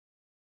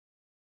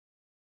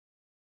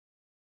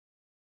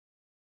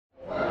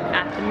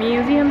the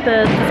museum,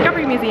 the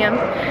Discovery Museum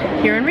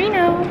here in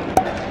Reno.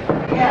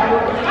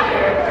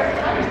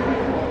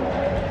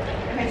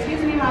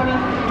 Excuse me, mommy.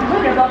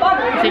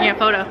 Taking a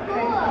photo.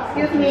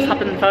 Excuse me.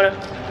 Hop in the photo.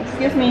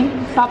 Excuse me.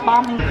 Stop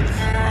bombing.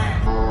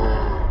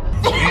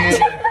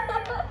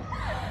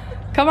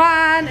 Come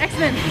on,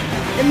 X-Men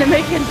in the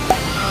making.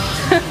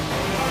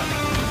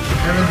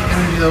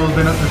 Energy level's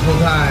been up this whole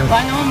time.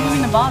 Why no one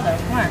moving the ball though?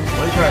 Come on.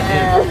 What are you trying to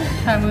do?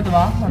 Trying to move the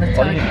ball?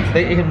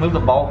 They can move the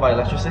ball by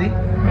electricity?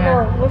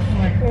 Yeah.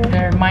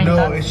 Their mind No,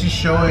 thoughts. it's just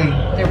showing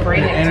Their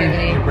brain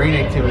activity. Their brain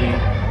activity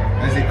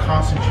as they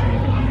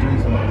concentrate on doing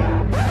something.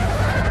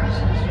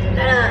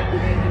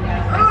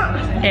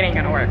 It ain't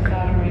gonna work.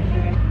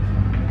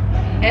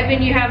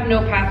 Evan, you have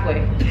no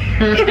pathway.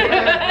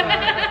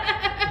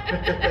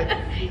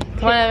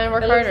 Come on, Evan,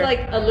 work It harder. looks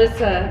like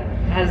Alyssa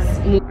has.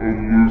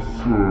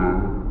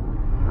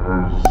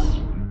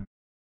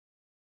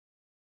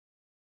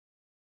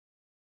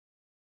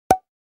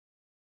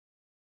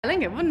 Lấy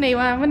nghiệp vấn đề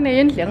mà vấn đề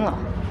yên lặng rồi.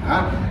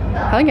 Hả?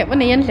 Lấy nghiệp vấn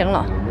đề yên lặng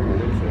rồi.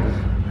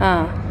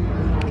 À.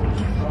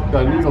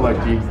 就呢個位置，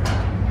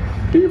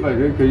呢位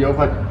佢有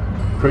塊，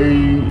佢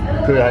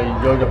係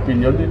有入邊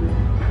有啲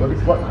嗰啲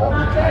骨殼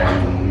長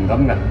咁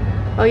嘅。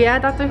Oh yeah,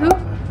 Doctor Who?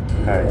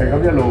 係佢咁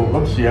一路咁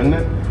上咧，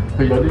佢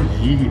有啲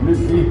以前呢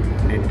啲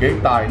年紀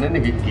大咧，呢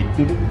佢結啲，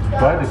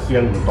佢喺度上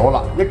唔到啦，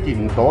一見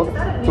唔到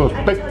就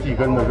逼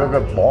住佢咪嗰個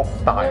膜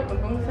大。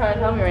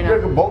因為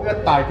個膜一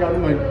大之後，因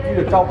為呢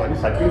個周圍啲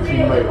神經線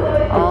咪跟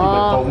住咪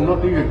中咯，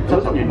呢個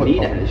出現咪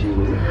痛。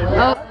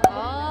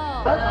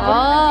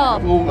Oh.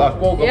 我阿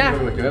哥咁佢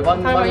咪就係彎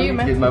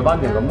件咪彎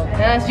就咁咯。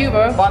Yeah, it's you,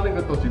 bro. 彎呢個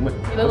到時咪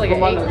，You look like an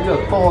彎呢度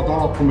多咗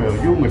咯，佢咪又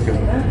腰咪就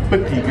逼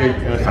住嘅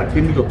神經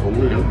呢度痛咗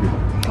兩邊。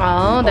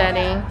Oh,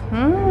 Daddy.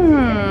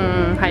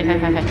 係。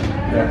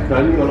就係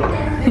呢個咯。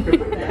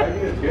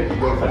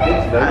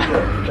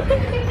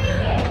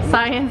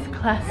Science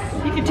class.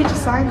 You can teach us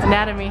science.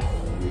 Anatomy.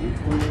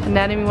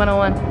 Anatomy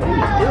 101. What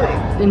are you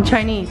doing? In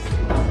Chinese.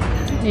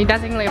 Are you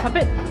dancing like a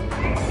puppet?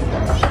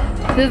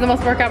 This is the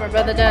most workout my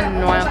brother done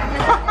in a while.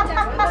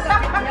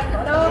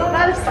 No,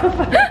 that is so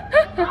funny.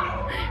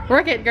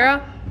 Work it, girl.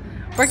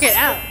 Work it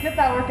out. Get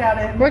that workout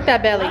in. Work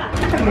that belly.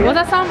 Was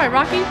that song by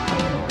Rocky?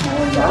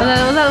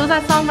 Was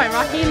that song by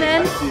Rocky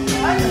then?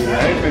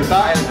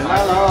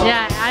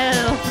 Yeah, I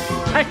don't know.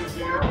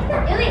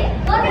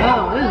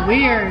 Oh, this is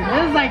weird.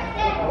 This is like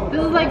what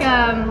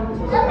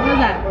is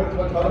that?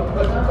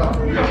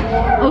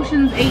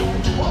 Ocean's 8.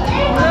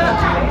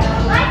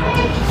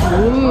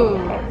 Ooh.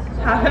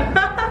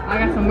 I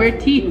got some weird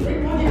teeth. Oh,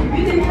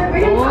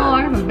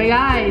 I got some big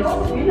eyes.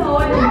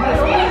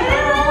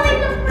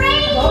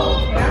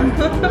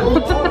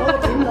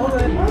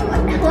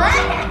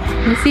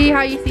 You see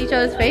how you see each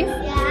other's face?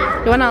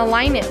 You want to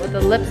align it with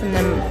the lips and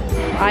the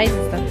eyes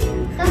and stuff.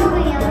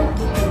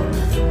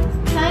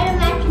 Try to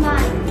match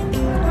mine.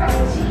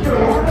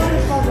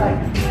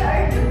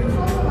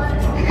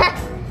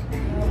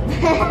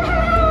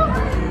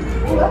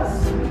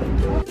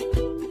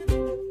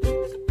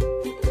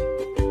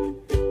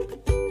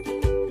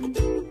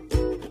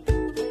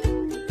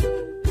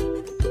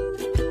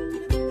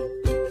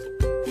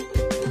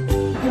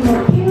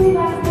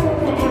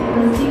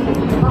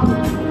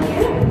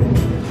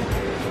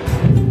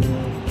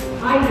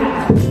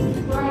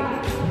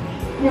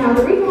 Now,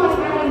 the reason why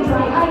I'm adding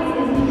dry ice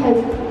is because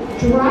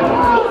dry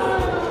ice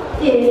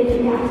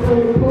is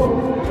naturally cold.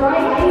 Dry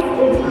ice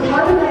is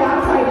carbon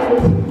dioxide that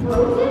is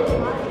frozen,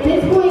 and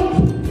it's going to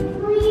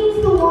freeze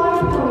the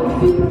water flowing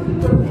super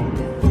fast.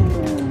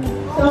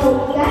 So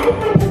that is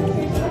my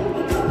presentation. I'm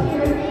going to come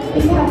here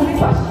if you have any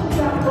questions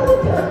about color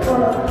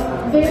or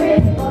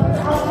various other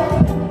aspects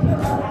of the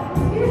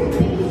atmosphere. So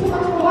thank you so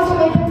much for watching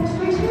my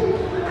demonstration,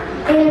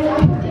 and I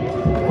hope to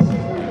answer some questions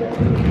for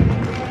you.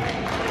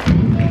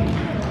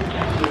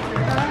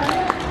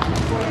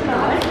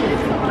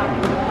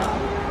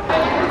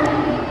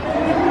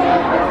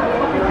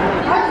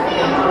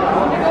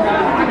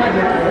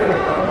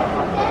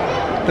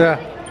 Yeah.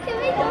 Can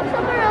we go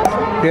somewhere else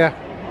now? Yeah.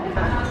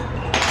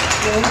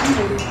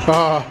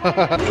 Oh.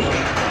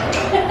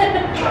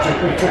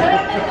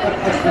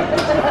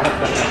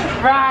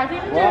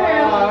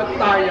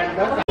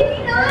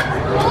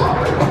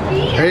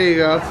 There you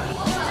go.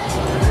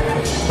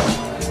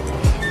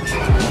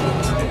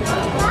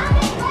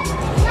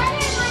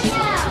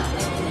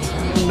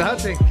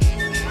 Nothing.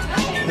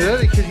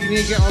 Nothing, because you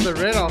need to get all the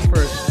red off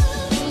first.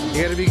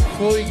 You gotta be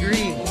fully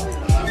green.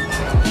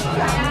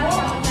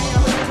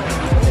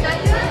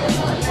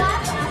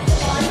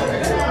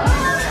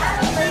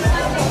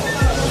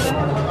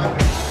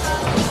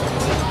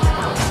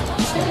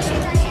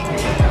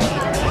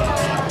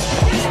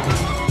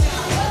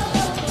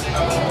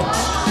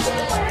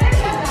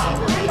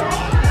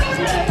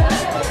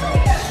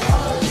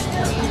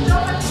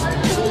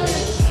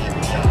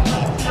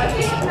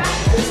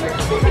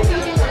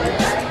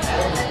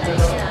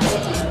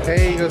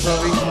 There you go,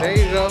 Sophie. There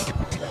you go.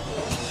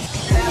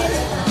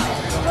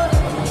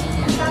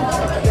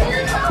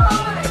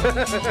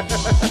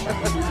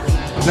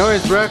 No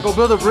worries, bro. Go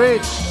build a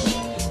bridge.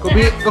 Go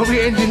be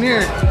an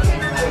engineer.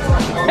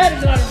 That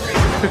is not a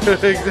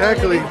break.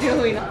 Exactly. What are you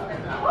doing?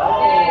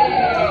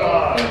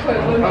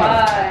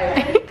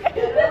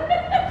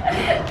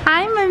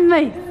 Hi, my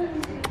mice.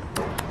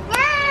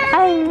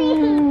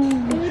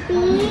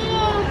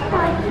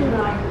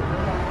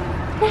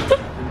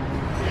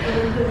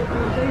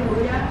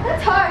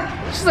 That's hard.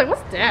 She's like,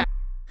 what's that?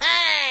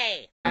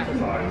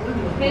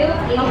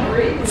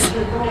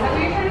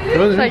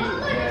 She's like,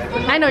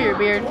 I know your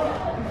beard.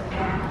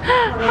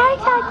 Hi,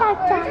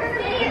 Cha-Cha-Cha.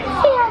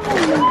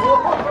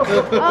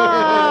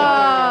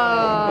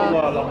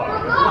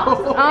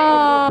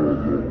 Oh.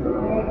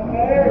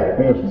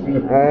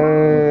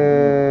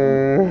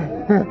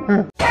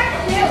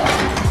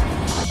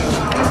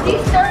 Do you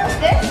start with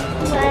this?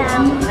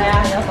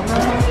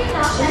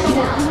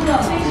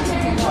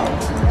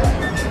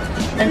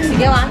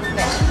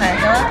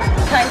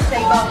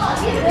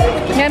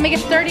 You gotta make it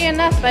sturdy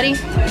enough, buddy.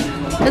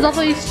 There's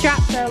also these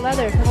straps that are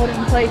leather to hold it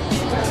in place.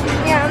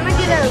 Yeah, I'm gonna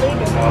do that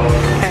later.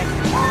 Okay.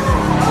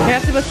 You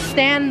have to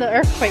withstand the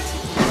earthquake.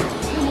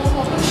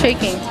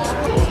 Shaking.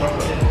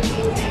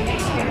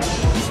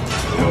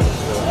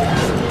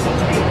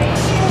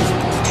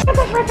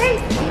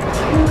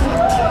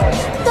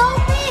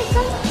 Sophie,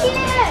 come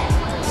here.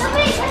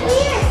 Sophie, come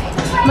here.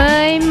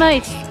 My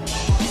mice.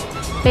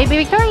 Baby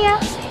Victoria.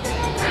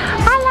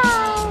 Hello.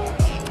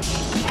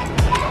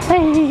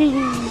 Hey.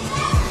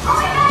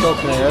 It's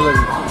okay, I love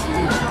you.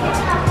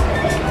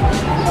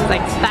 It's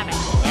like, stop it.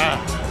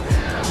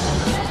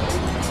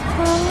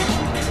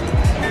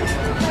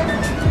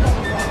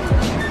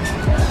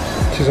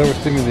 She's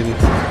overstimulated.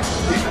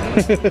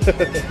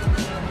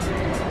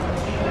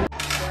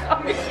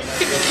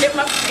 Get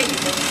my face.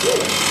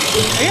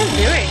 What are you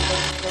doing?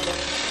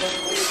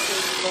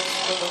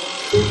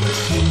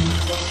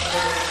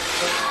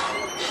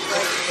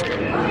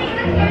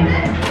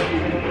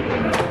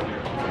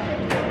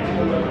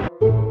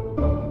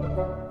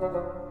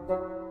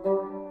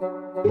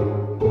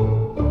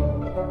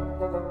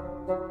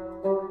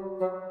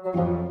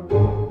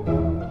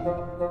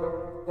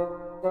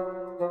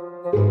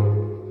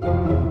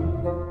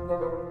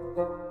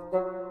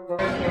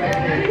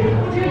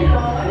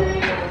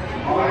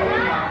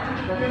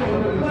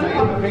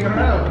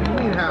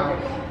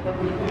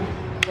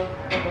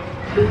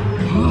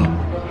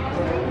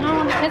 No, I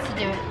want the kids to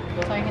do it,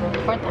 so I can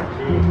record them.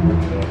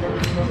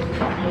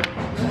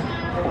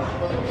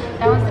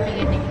 That was the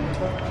beginning.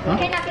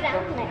 Okay, knock it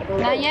out.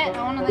 Not yet. I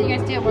want to let you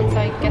guys do it once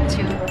I get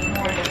to more.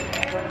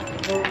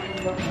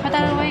 Put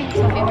that away,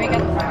 Sophie. Where you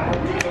got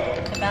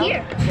the bell?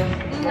 Here.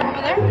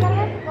 Over there?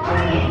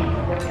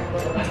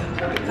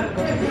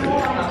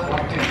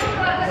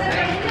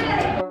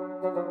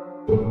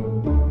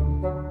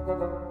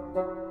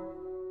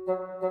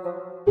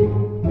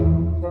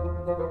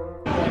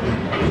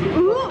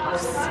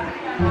 Oops!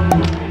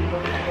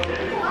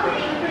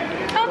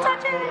 Don't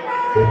touch it!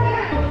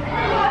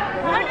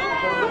 Oh no!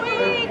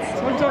 Wait!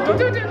 Don't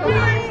do it!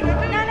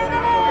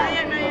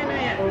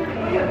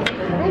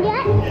 No,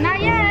 not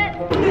yet!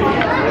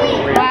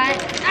 What?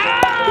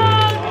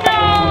 Oh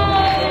no!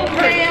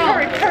 Hurry!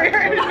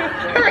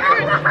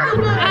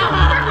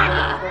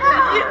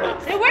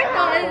 It worked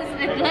though,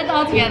 it bled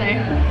all together.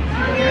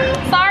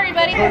 Sorry,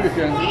 buddy.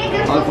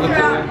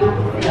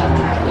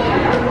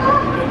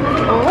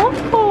 Oh!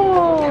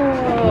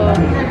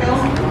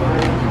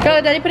 Go,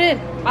 Daddy, put it in.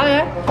 Oh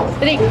yeah.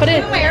 Daddy, put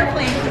it in. My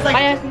airplane is like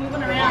Yeah.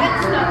 moving around.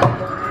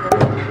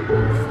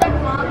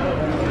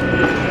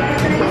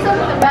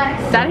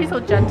 Daddy's so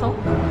gentle.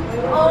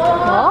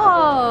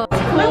 Oh!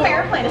 Move my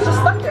airplane, it's just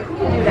stuck there. Who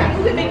can do that?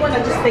 Who can make one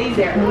that just stays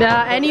there?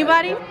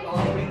 Anybody?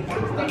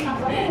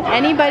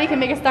 Anybody can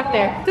make it stuck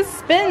there. This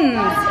spins.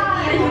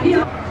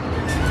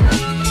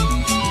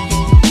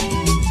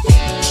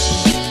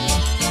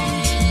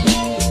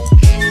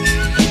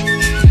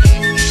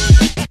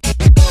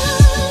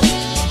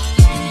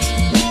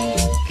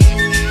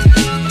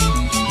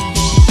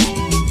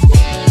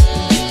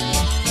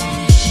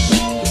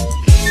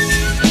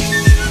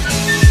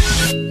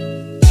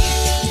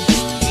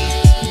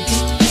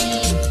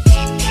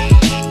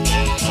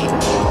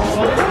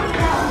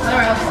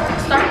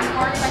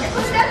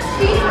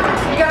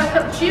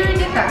 She already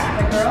did that,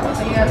 my girl.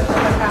 So you gotta hold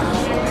that fast.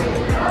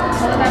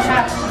 Hold that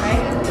fast,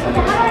 right?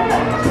 Hold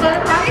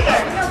it fast.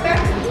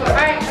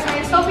 Alright,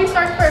 okay, Sophie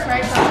starts first,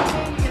 right? So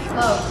Sophie gets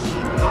slow.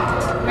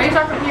 Ready?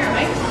 Start from here,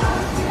 right?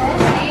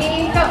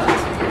 Ready, go.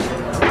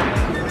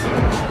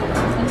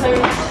 Until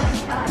you're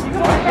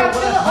grab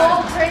through the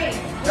old trays.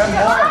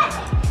 What?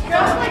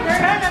 Grab like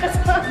her.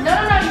 No,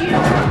 you.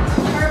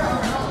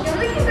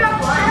 We can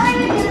grab one. I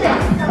like to do this.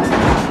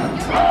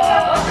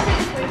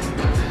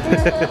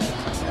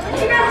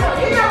 You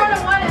got one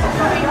on one and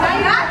Sophie. Now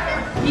you got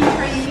this. Each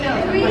tray you go.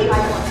 Three.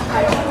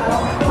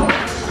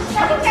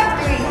 Sophie got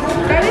three.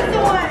 That is the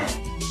one.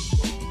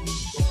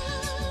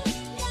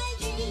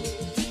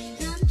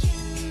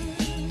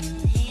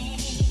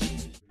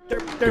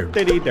 Derp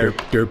diddy derp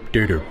derp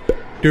derp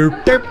derp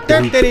derp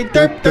derp diddy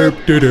derp derp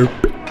derp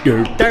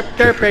derp derp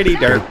derp diddy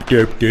derp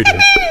derp derp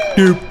derp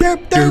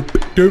derp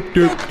derp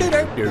derp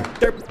derp derp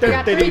derp derp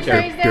diddy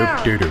derp derp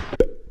derp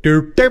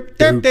Derp derp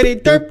derp diddy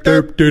derp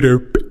derp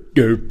derp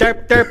derp derp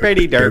derp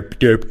diddy derp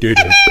derp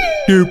derp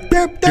derp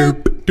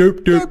derp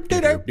derp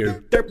derp derp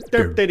derp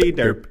derp diddy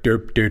derp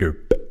derp derp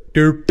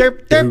derp derp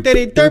derp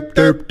diddy derp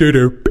derp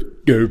derp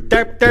derp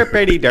derp derp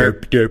diddy derp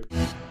derp.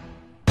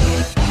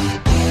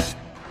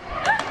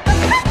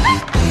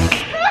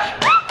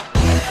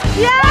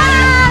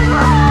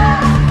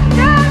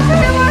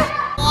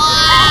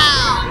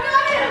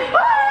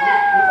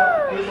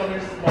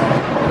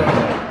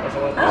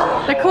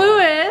 The clue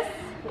is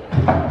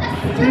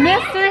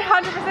mystery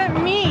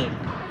 100% meat.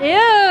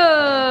 Ew.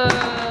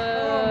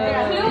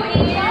 Clue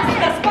is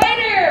a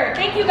spider.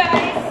 Thank you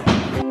guys.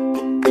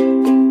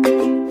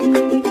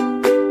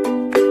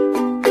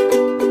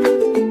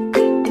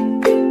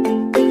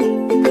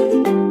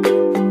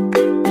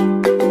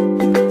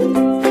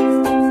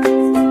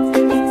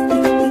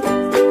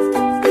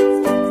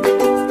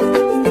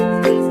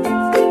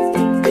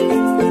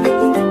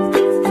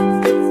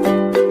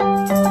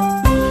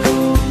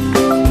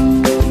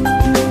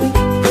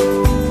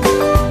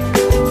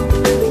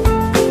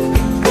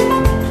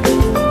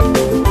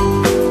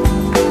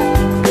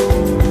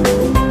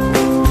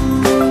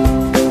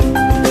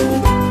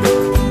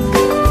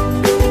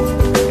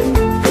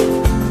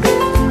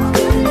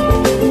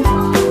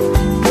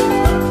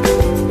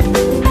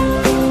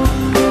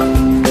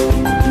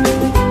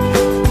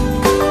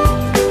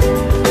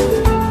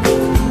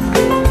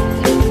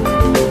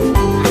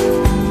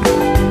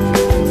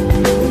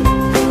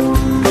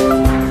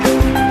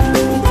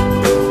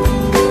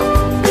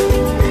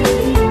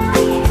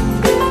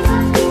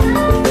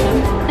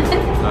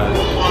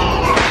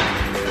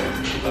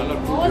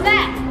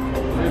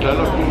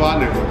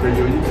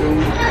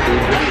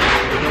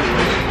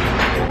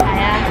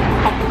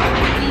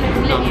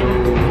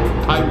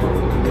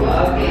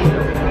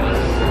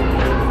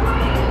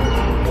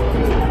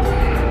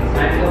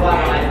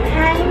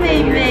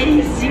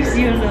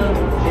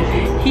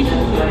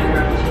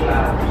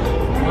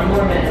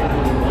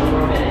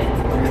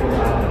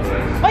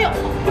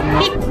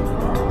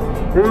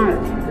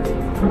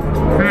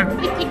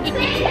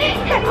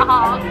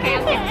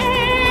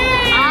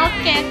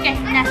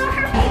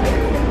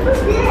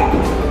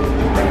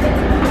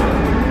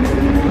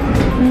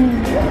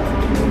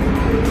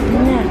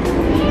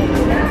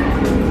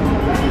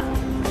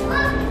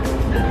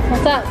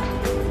 What's up?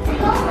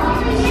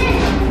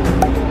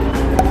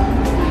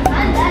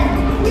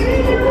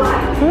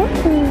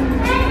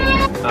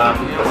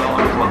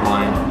 One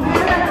line.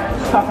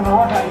 Stuck in the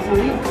rock, I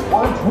see.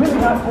 Well, it's really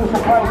not so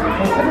surprising.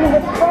 Considering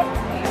it's stuck.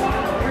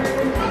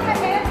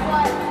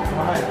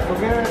 Alright, go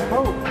get it,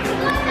 boat.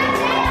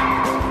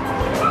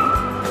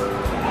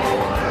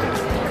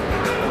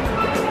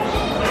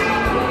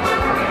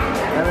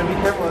 And then be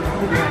careful of the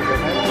food behind you,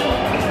 okay?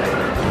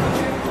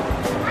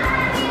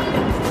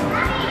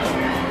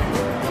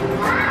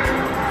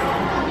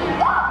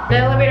 The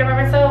elevator by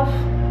myself.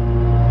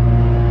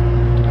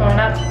 Going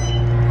up.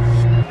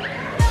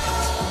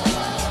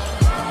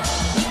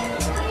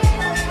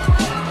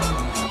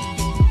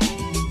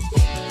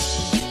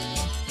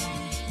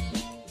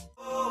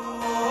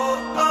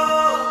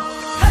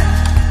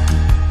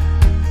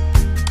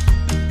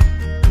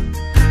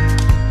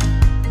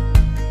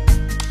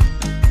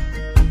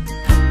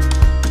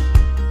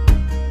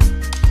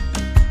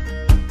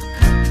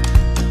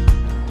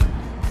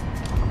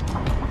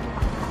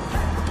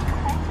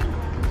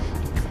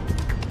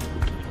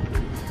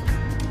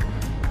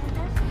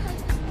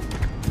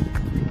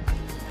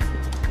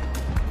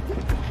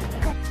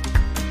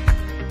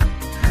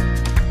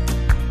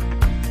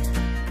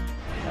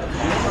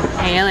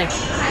 Hey Ellie,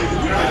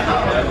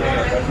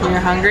 you're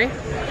hungry?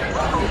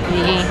 You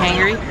getting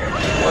hangry?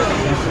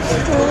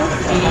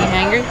 You getting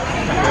hangry?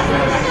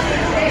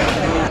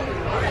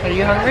 Are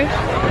you hungry?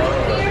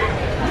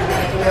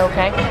 You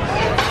okay?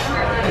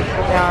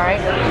 You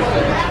alright?